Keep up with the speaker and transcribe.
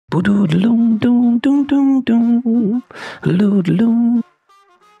Boo-doo-doo-dum, dum, dum, dum, dum. Loo-doo-dum.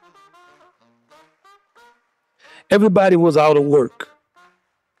 Everybody was out of work,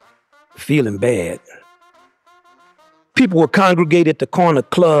 feeling bad. People were congregated at the corner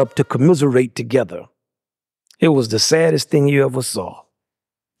club to commiserate together. It was the saddest thing you ever saw.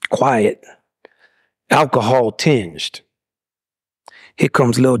 Quiet, alcohol tinged. Here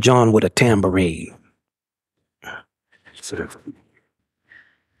comes Lil John with a tambourine.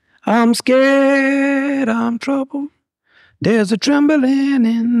 I'm scared, I'm troubled. There's a trembling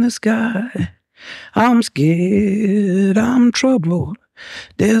in the sky. I'm scared, I'm troubled.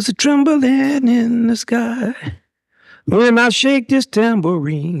 There's a trembling in the sky. When I shake this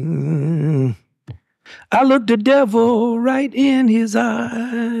tambourine, I look the devil right in his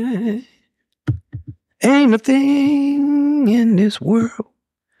eye. Ain't a thing in this world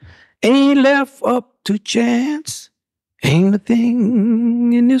ain't left up to chance. Ain't a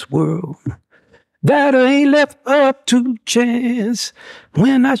thing in this world that ain't left up to chance.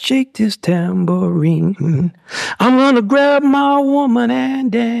 When I shake this tambourine, I'm gonna grab my woman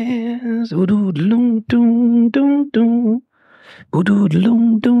and dance. Ooh-doo-doo-dum, dum, dum, dum.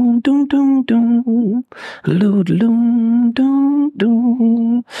 Ooh-doo-doo-dum, dum, dum, dum, dum. Ooh-doo-dum, dum,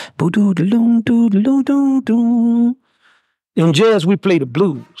 dum. Ooh-doo-doo-dum, doo-doo-dum, dum, dum. In jazz, we play the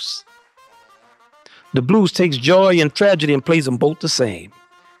blues. The blues takes joy and tragedy and plays them both the same.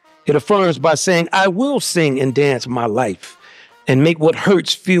 It affirms by saying, I will sing and dance my life and make what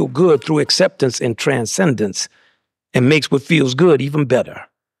hurts feel good through acceptance and transcendence, and makes what feels good even better.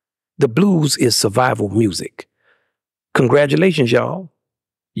 The blues is survival music. Congratulations, y'all.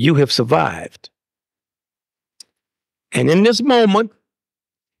 You have survived. And in this moment,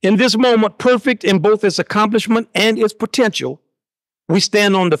 perfect in both its accomplishment and its potential, we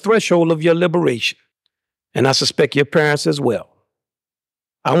stand on the threshold of your liberation. And I suspect your parents as well.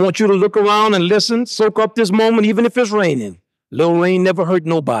 I want you to look around and listen, soak up this moment, even if it's raining. Little rain never hurt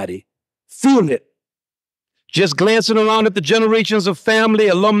nobody. Feel it. Just glancing around at the generations of family,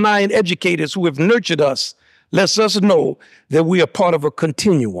 alumni, and educators who have nurtured us lets us know that we are part of a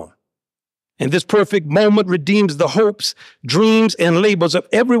continuum. And this perfect moment redeems the hopes, dreams, and labors of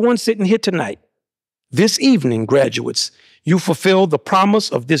everyone sitting here tonight. This evening, graduates, you fulfill the promise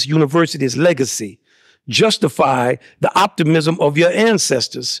of this university's legacy. Justify the optimism of your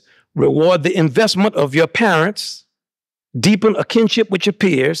ancestors, reward the investment of your parents, deepen a kinship with your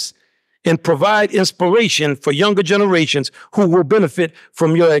peers, and provide inspiration for younger generations who will benefit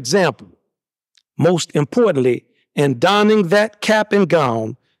from your example. Most importantly, in donning that cap and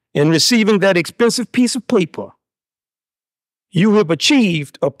gown and receiving that expensive piece of paper, you have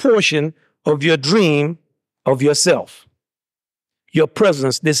achieved a portion of your dream of yourself. Your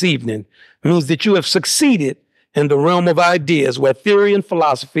presence this evening means that you have succeeded in the realm of ideas where theory and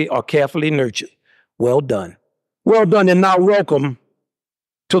philosophy are carefully nurtured. Well done. Well done, and now welcome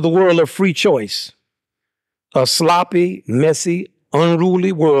to the world of free choice. A sloppy, messy,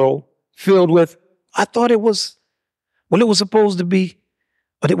 unruly world filled with, I thought it was, well, it was supposed to be,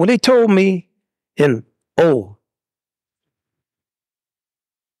 but when they told me, and oh,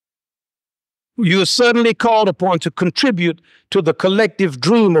 you are suddenly called upon to contribute to the collective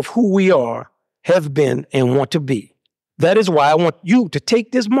dream of who we are, have been, and want to be. That is why I want you to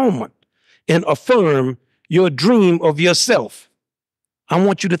take this moment and affirm your dream of yourself. I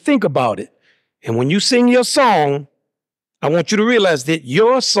want you to think about it. And when you sing your song, I want you to realize that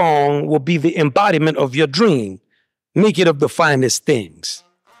your song will be the embodiment of your dream. Make it of the finest things.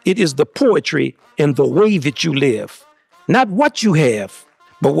 It is the poetry in the way that you live. Not what you have,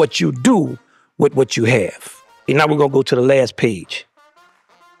 but what you do with what you have. And now we're going to go to the last page.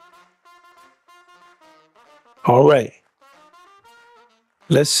 All right.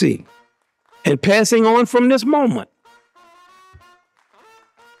 Let's see. And passing on from this moment,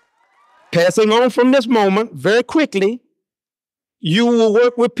 very quickly, you will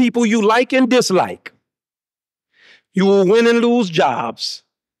work with people you like and dislike. You will win and lose jobs,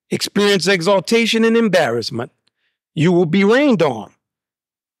 experience exaltation and embarrassment. You will be rained on.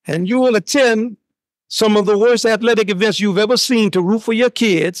 And you will attend some of the worst athletic events you've ever seen to root for your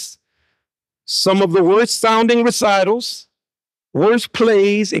kids, some of the worst sounding recitals, worst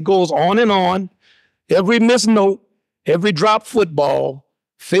plays. It goes on and on. Every missed note, every dropped football,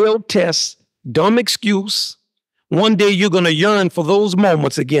 failed test, dumb excuse. One day you're going to yearn for those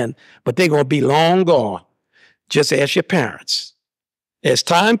moments again, but they're going to be long gone. Just ask your parents. As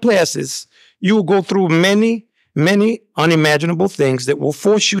time passes, you will go through many unimaginable things that will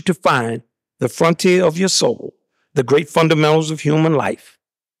force you to find the frontier of your soul, the great fundamentals of human life.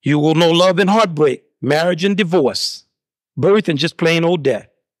 You will know love and heartbreak, marriage and divorce, birth and just plain old death.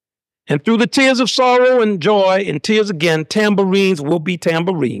 And through the tears of sorrow and joy and tears again, tambourines will be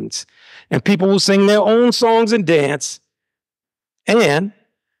tambourines. And people will sing their own songs and dance. And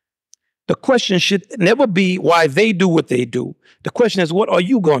the question should never be why they do what they do. The question is, what are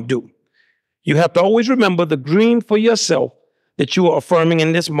you going to do? You have to always remember the dream for yourself that you are affirming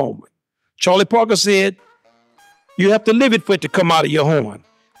in this moment. Charlie Parker said, you have to live it for it to come out of your horn.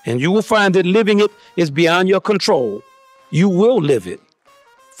 And you will find that living it is beyond your control. You will live it.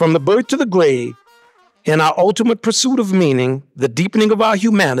 From the birth to the grave, in our ultimate pursuit of meaning, the deepening of our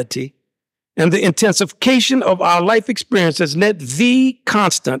humanity, and the intensification of our life experiences, let the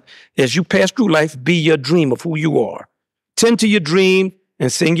constant as you pass through life be your dream of who you are. Tend to your dream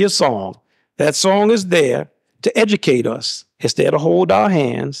and sing your song. That song is there to educate us. It's there to hold our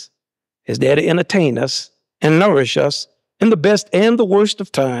hands. It's there to entertain us and nourish us in the best and the worst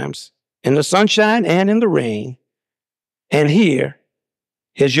of times, in the sunshine and in the rain. And here,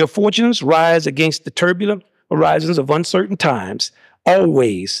 as your fortunes rise against the turbulent horizons of uncertain times,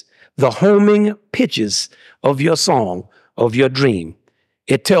 always the homing pitches of your song, of your dream.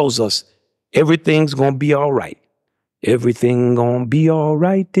 It tells us everything's going to be all right. Everything going to be all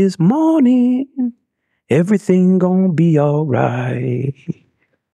right this morning. Everything going to be all right.